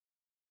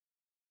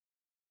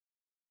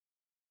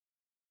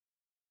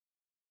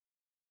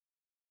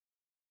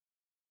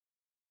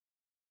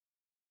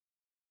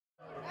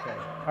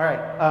All right.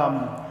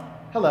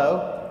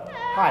 Hello.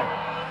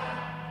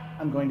 Hi.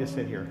 I'm going to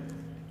sit here.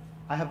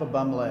 I have a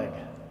bum leg,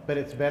 but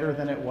it's better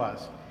than it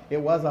was. It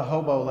was a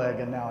hobo leg,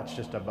 and now it's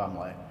just a bum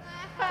leg.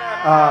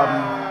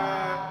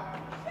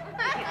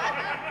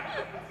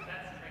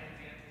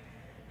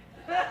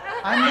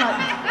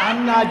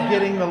 I'm not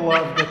getting the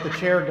love that the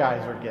chair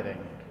guys are getting.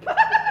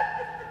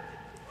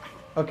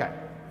 Okay.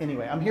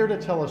 Anyway, I'm here to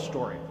tell a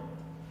story.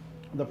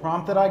 The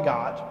prompt that I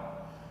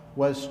got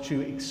was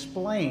to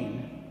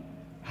explain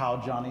how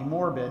Johnny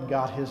Morbid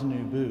got his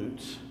new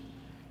boots.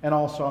 And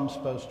also I'm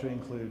supposed to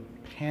include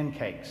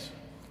pancakes.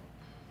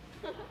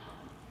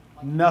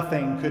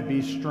 Nothing could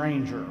be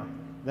stranger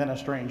than a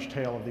strange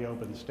tale of the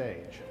open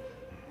stage.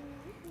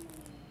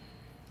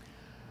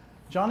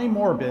 Johnny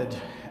Morbid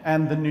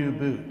and the new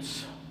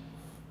boots.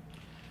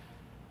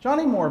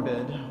 Johnny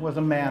Morbid was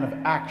a man of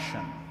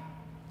action,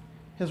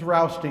 his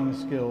rousting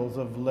skills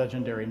of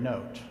legendary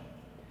note.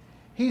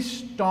 He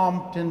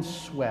stomped and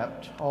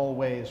swept,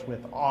 always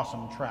with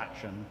awesome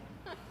traction,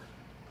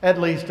 at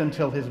least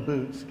until his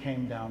boots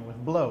came down with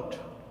bloat.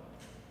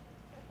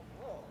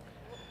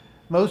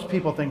 Most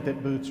people think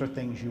that boots are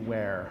things you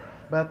wear,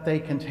 but they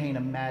contain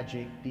a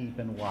magic deep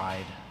and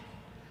wide.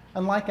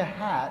 Unlike a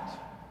hat,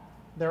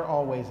 they're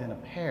always in a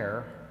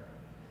pair,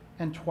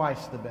 and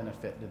twice the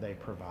benefit do they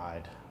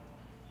provide.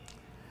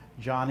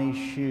 Johnny's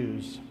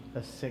shoes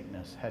a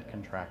sickness had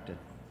contracted.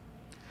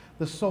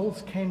 The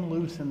soles came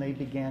loose and they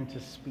began to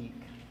speak.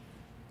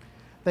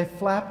 They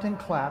flapped and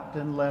clapped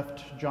and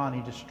left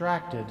Johnny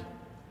distracted.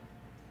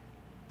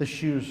 The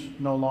shoes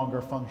no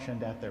longer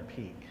functioned at their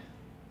peak.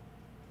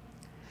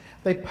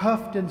 They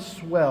puffed and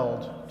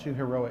swelled to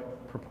heroic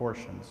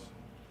proportions.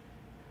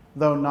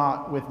 Though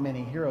not with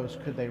many heroes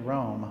could they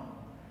roam,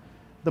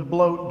 the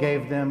bloat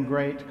gave them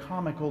great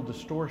comical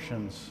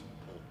distortions.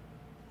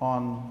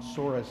 On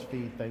Sora's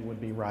feet they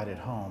would be right at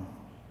home.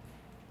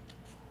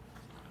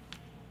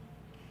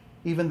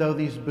 Even though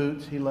these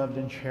boots he loved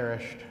and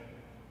cherished,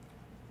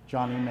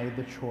 Johnny made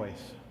the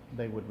choice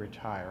they would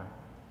retire.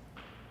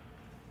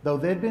 Though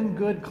they'd been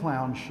good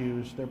clown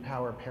shoes, their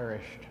power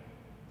perished,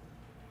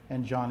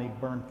 and Johnny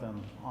burnt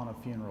them on a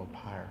funeral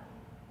pyre.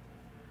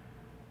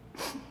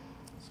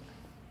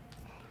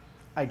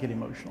 I get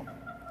emotional.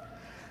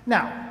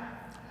 Now,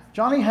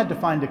 Johnny had to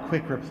find a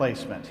quick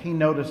replacement. He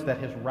noticed that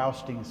his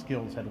rousting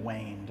skills had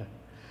waned.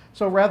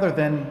 So rather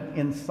than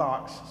in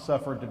socks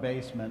suffer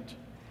debasement,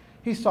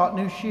 he sought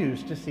new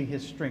shoes to see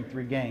his strength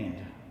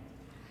regained.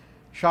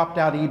 Shopped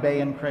out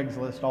eBay and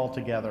Craigslist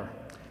altogether,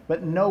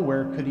 but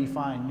nowhere could he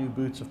find new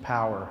boots of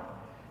power.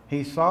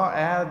 He saw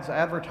ads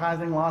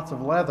advertising lots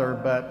of leather,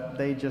 but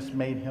they just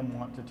made him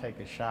want to take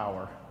a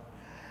shower.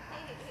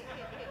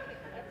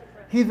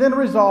 He then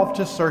resolved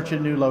to search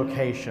in new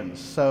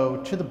locations, so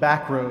to the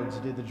back roads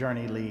did the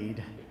journey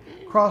lead.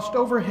 Crossed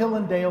over hill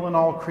and dale in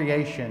all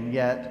creation,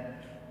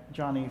 yet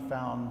Johnny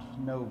found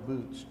no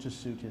boots to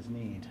suit his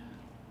need.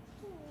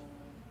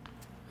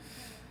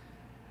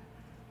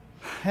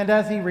 And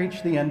as he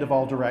reached the end of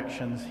all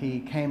directions,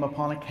 he came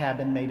upon a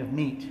cabin made of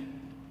meat.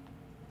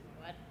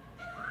 What?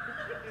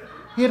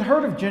 He had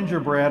heard of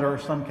gingerbread or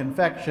some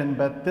confection,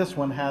 but this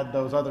one had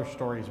those other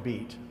stories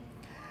beat.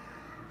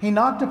 He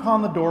knocked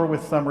upon the door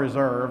with some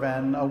reserve,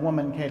 and a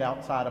woman came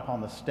outside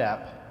upon the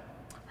step.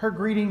 Her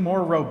greeting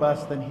more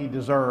robust than he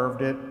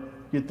deserved.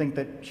 You'd think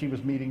that she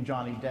was meeting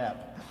Johnny Depp.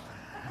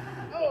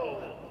 Oh.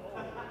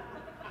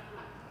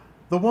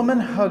 The woman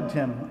hugged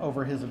him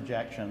over his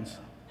objections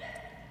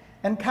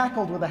and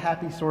cackled with a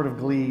happy sort of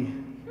glee.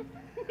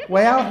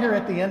 Way out here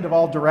at the end of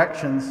all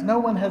directions, no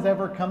one has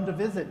ever come to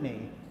visit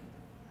me.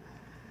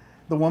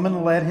 The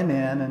woman led him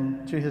in,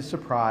 and to his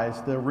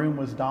surprise, the room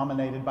was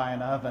dominated by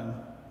an oven.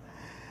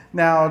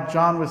 Now,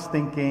 John was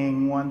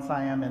thinking, once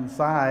I am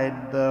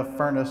inside, the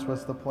furnace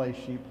was the place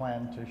she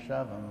planned to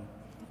shove him.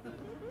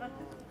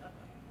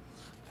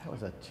 That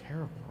was a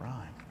terrible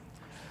rhyme.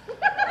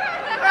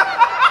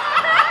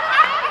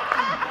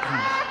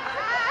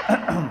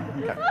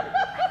 Okay.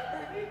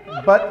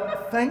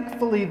 But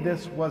thankfully,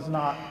 this was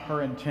not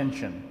her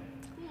intention.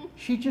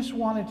 She just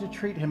wanted to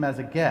treat him as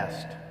a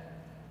guest.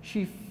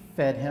 She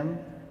fed him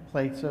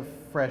plates of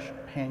fresh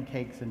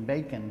pancakes and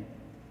bacon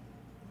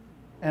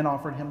and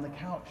offered him the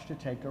couch to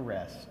take a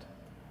rest.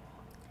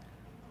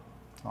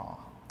 Aw.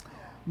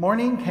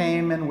 Morning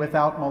came, and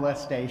without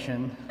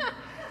molestation,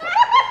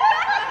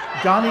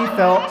 Johnny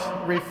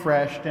felt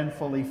refreshed and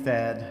fully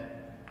fed.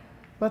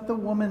 But the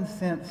woman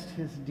sensed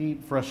his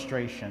deep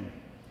frustration,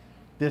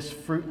 this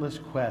fruitless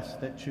quest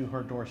that to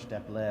her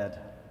doorstep led.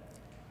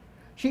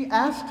 She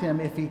asked him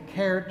if he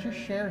cared to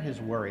share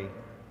his worry.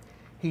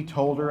 He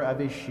told her of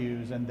his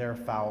shoes and their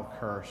foul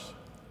curse.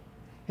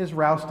 His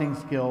rousting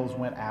skills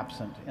went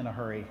absent in a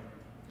hurry,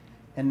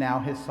 and now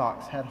his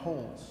socks had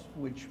holes,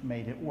 which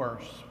made it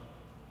worse.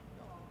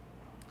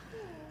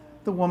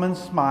 The woman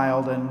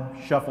smiled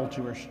and shuffled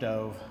to her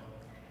stove,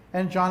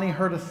 and Johnny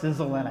heard a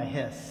sizzle and a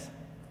hiss.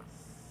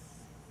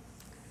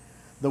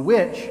 The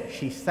witch,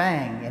 she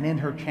sang, and in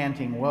her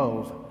chanting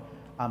wove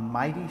a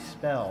mighty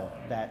spell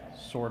that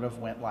sort of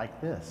went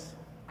like this.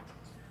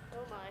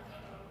 Oh my.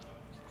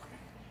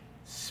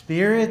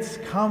 Spirits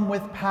come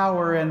with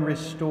power and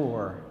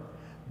restore,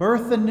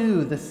 birth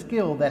anew the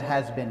skill that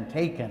has been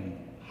taken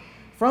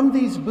from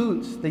these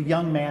boots the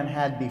young man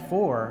had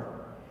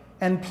before,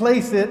 and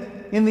place it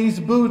in these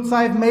boots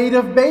I've made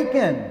of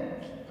bacon.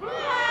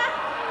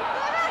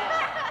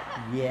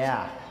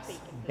 Yeah,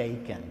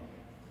 bacon.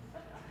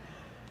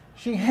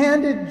 She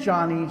handed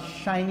Johnny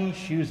shiny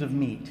shoes of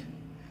meat,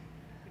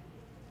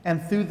 and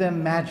through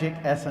them magic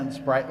essence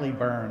brightly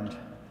burned.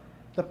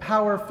 The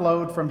power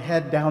flowed from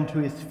head down to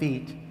his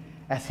feet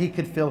as he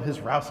could feel his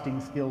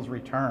rousting skills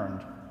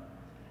returned.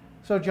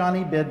 So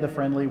Johnny bid the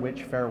friendly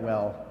witch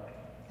farewell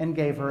and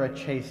gave her a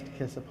chaste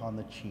kiss upon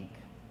the cheek,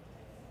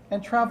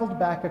 and traveled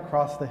back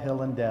across the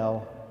hill and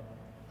dell,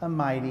 a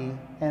mighty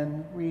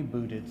and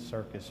rebooted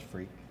circus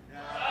freak.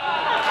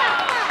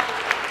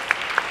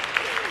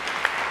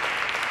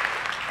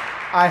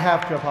 I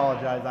have to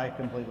apologize. I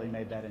completely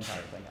made that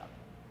entire thing up.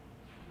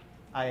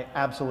 I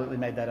absolutely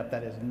made that up.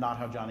 That is not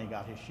how Johnny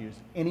got his shoes.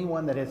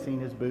 Anyone that has seen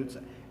his boots,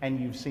 and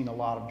you've seen a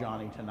lot of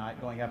Johnny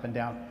tonight going up and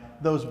down,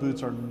 those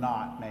boots are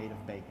not made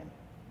of bacon.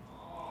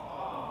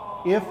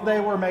 If they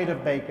were made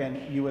of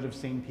bacon, you would have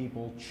seen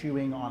people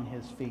chewing on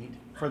his feet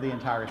for the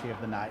entirety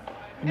of the night.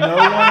 No one...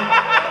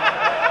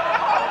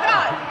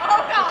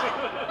 Oh,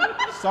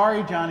 God.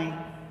 Sorry, Johnny.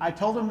 I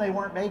told him they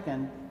weren't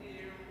bacon.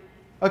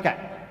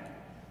 Okay.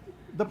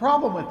 The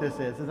problem with this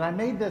is I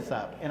made this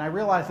up, and I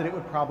realized that it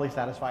would probably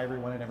satisfy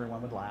everyone and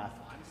everyone would laugh.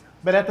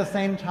 But at the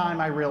same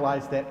time, I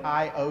realized that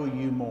I owe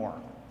you more.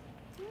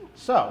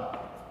 So,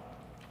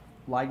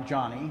 like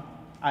Johnny,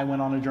 I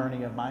went on a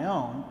journey of my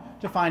own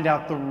to find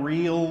out the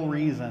real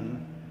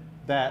reason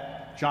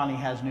that Johnny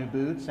has new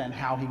boots and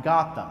how he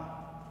got them.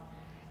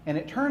 And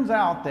it turns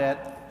out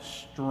that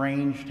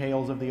strange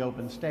tales of the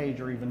open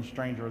stage are even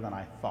stranger than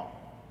I thought.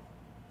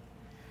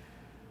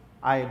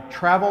 I had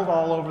traveled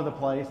all over the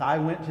place. I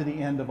went to the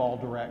end of all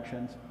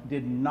directions,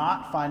 did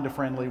not find a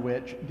friendly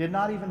witch, did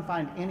not even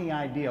find any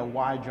idea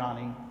why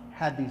Johnny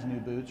had these new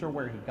boots or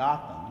where he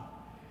got them.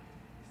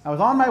 I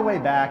was on my way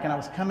back and I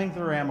was coming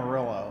through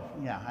Amarillo.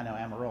 Yeah, I know,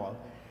 Amarillo.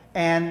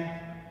 And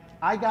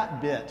I got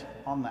bit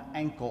on the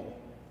ankle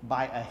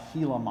by a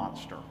Gila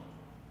monster.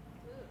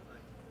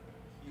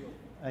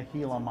 A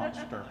Gila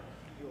monster.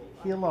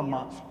 Gila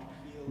monster.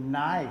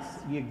 Nice,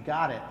 you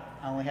got it.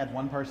 I only had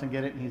one person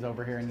get it, and he's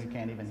over here, and you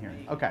can't even hear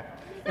him. Okay.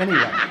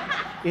 Anyway,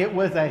 it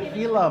was a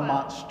Gila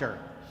monster.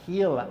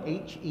 Gila,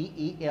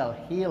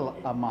 H-E-E-L,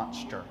 Gila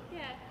monster.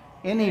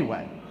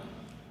 Anyway,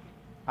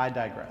 I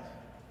digress.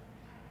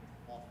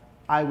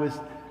 I was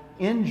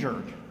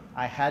injured.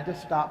 I had to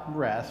stop and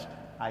rest.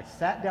 I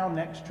sat down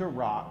next to a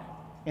rock,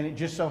 and it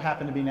just so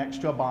happened to be next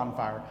to a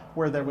bonfire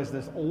where there was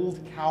this old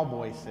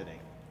cowboy sitting.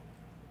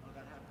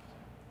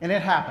 And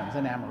it happens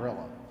in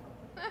Amarillo.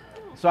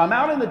 So I'm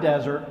out in the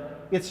desert.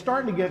 It's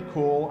starting to get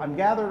cool. I'm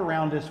gathered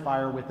around this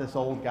fire with this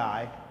old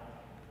guy.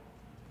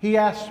 He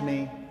asked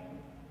me,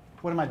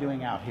 what am I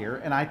doing out here?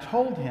 And I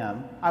told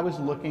him I was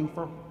looking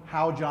for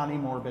how Johnny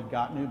Morbid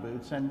got new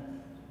boots and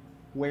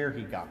where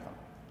he got them.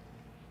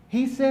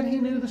 He said he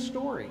knew the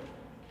story.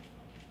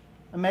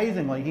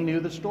 Amazingly, he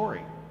knew the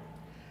story.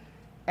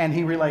 And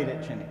he relayed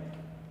it to me.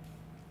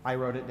 I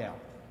wrote it down.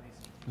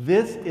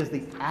 This is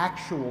the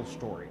actual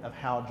story of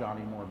how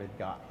Johnny Morbid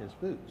got his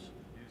boots.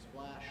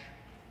 Newsflash.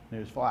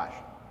 Newsflash.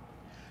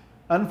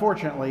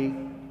 Unfortunately,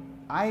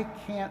 I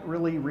can't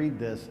really read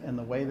this in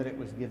the way that it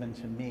was given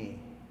to me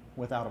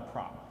without a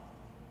prop.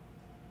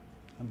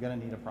 I'm going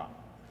to need a prop.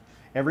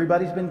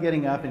 Everybody's been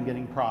getting up and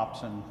getting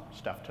props and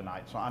stuff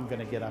tonight, so I'm going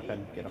to get up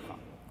and get a prop.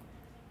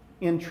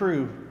 In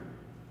true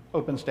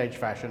open stage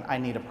fashion, I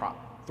need a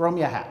prop. Throw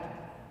me a hat.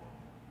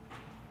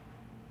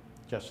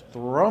 Just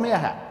throw me a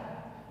hat.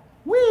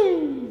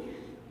 Whee!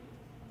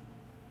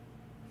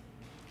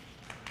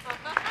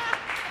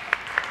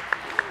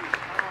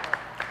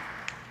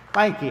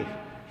 Thank you.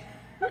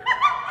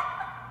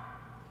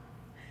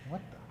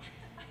 What the?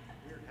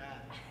 Weird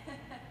hat.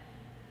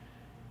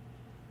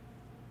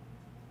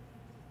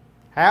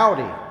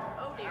 Howdy.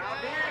 Oh dear.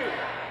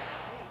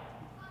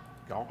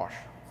 Gosh.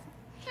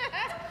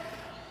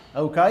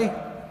 Okay.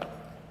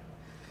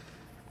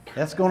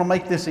 That's going to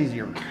make this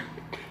easier.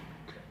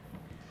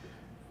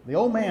 The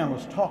old man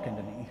was talking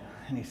to me,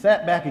 and he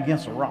sat back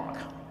against a rock.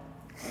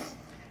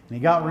 And he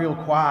got real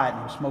quiet,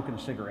 and he was smoking a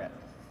cigarette.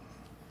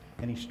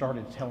 And he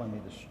started telling me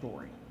the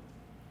story.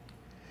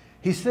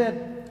 He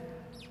said,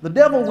 the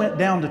devil went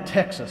down to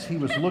Texas. He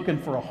was looking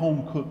for a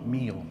home-cooked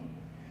meal.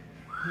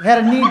 He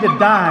had a need to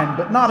dine,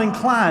 but not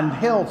inclined.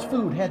 Hell's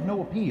food had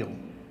no appeal.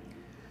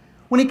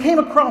 When he came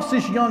across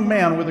this young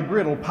man with a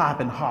griddle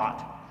piping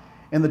hot,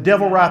 and the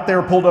devil right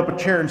there pulled up a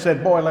chair and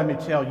said, boy, let me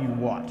tell you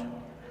what.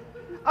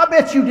 I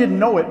bet you didn't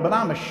know it, but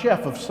I'm a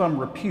chef of some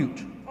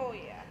repute. Oh,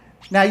 yeah.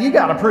 Now, you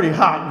got a pretty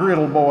hot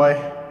griddle, boy.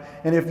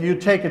 And if you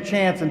take a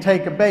chance and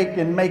take a bake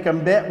and make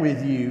them bet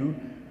with you,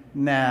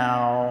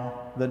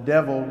 now the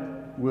devil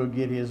will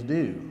get his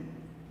due.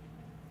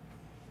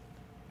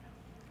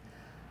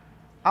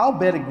 I'll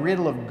bet a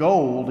griddle of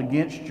gold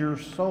against your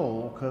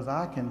soul, 'cause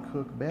I can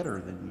cook better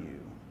than you.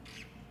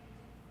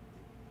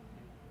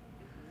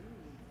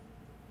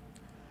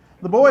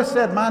 The boy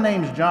said, "My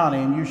name's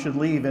Johnny, and you should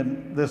leave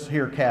in this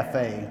here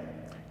cafe.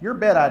 Your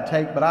bet I'd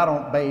take, but I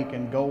don't bake,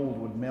 and gold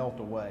would melt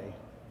away."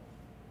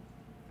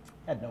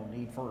 Had no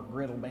need for a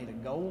griddle made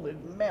of gold.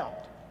 It'd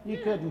melt. You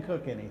couldn't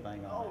cook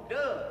anything on it.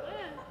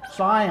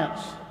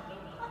 Science.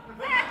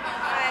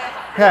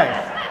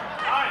 Okay.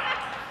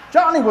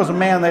 Johnny was a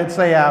man they'd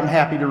say, "I'm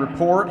happy to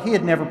report."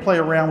 He'd never play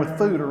around with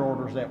food or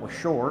orders that were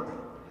short.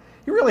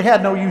 He really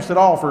had no use at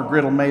all for a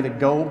griddle made of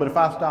gold, but if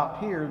I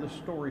stop here, the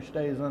story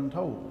stays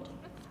untold.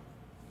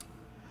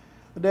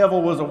 The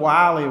devil was a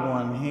wily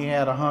one. He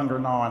had a hunger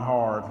gnawing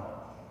hard.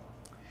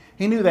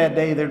 He knew that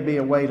day there'd be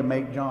a way to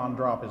make John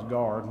drop his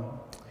guard.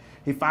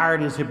 He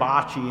fired his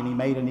hibachi and he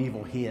made an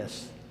evil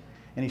hiss.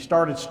 And he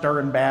started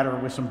stirring batter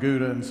with some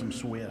Gouda and some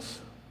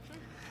Swiss.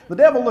 The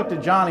devil looked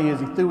at Johnny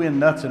as he threw in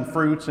nuts and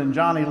fruits, and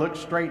Johnny looked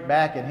straight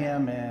back at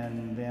him,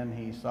 and then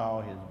he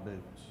saw his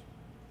boots.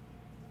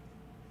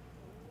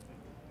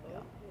 Yeah.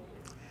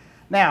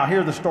 Now,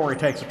 here the story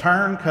takes a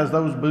turn, because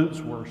those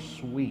boots were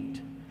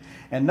sweet.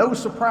 And no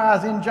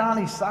surprise, in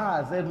Johnny's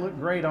size, they'd look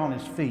great on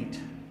his feet.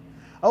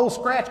 Old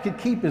Scratch could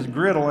keep his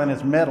griddle and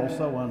his metal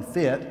so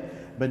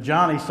unfit, but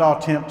Johnny saw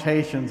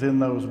temptations in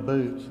those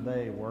boots.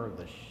 They were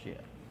the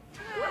shit.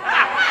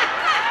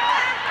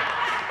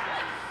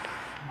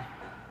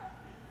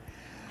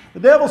 The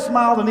devil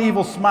smiled an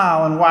evil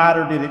smile, and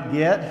wider did it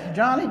get.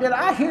 "Johnny, did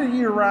I hear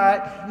you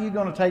right? You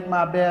gonna take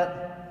my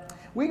bet?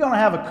 We gonna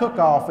have a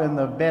cook-off, and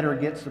the bettor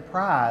gets the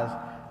prize.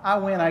 I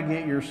win, I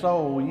get your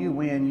soul. You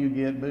win, you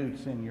get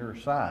boots in your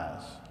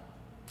size."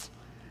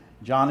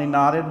 Johnny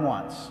nodded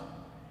once.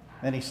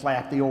 Then he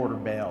slapped the order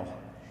bell.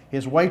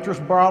 His waitress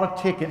brought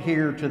a ticket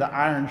here to the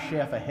Iron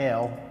Chef of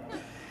Hell.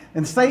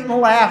 And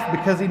Satan laughed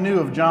because he knew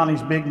of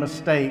Johnny's big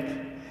mistake.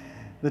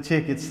 The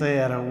ticket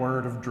said a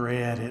word of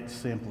dread. It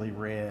simply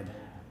read,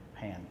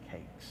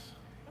 "Pancakes."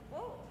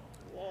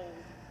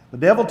 The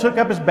devil took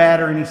up his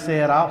batter and he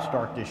said, "I'll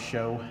start this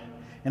show."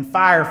 And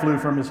fire flew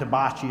from his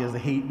hibachi as the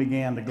heat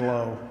began to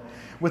glow.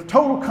 With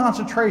total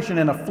concentration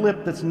and a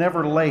flip that's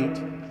never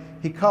late,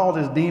 he called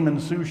his demon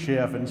sous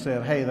chef and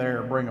said, "Hey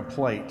there, bring a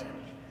plate."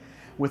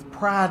 With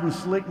pride and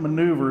slick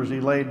maneuvers,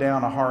 he laid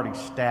down a hearty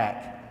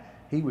stack.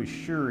 He was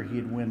sure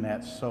he'd win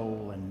that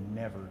soul and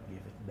never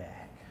give it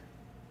back.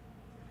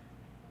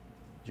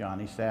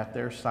 Johnny sat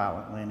there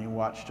silently and he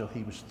watched till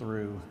he was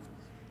through.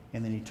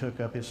 And then he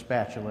took up his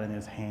spatula in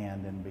his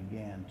hand and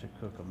began to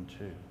cook them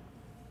too.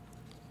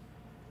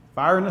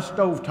 Fire in the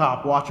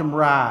stovetop, watch them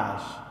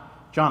rise.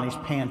 Johnny's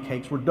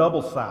pancakes were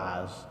double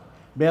size.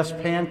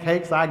 Best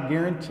pancakes I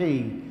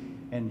guarantee.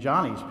 And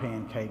Johnny's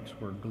pancakes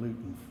were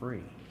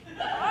gluten-free.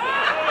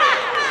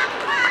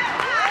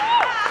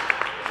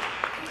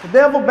 The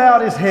devil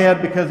bowed his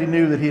head because he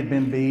knew that he had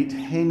been beat.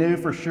 He knew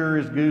for sure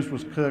his goose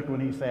was cooked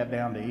when he sat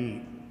down to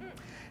eat.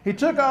 He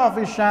took off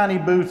his shiny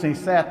boots and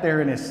he sat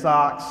there in his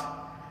socks.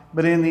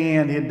 But in the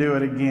end, he'd do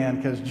it again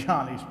because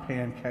Johnny's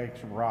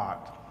pancakes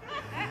rocked.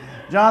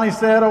 Johnny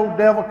said, "Oh,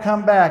 devil,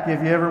 come back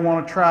if you ever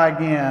want to try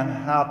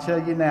again. I'll tell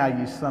you now,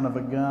 you son of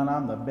a gun,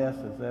 I'm the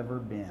best that's ever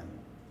been."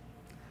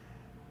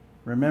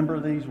 Remember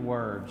these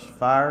words.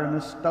 Fire in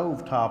the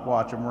stovetop,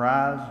 watch them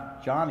rise.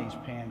 Johnny's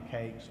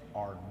pancakes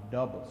are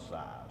double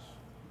size.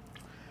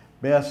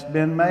 Best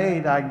been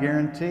made, I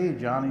guarantee.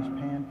 Johnny's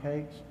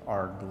pancakes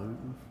are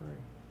gluten-free.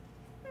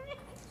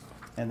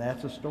 And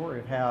that's the story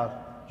of how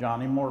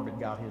Johnny Morbid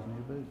got his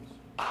new boots.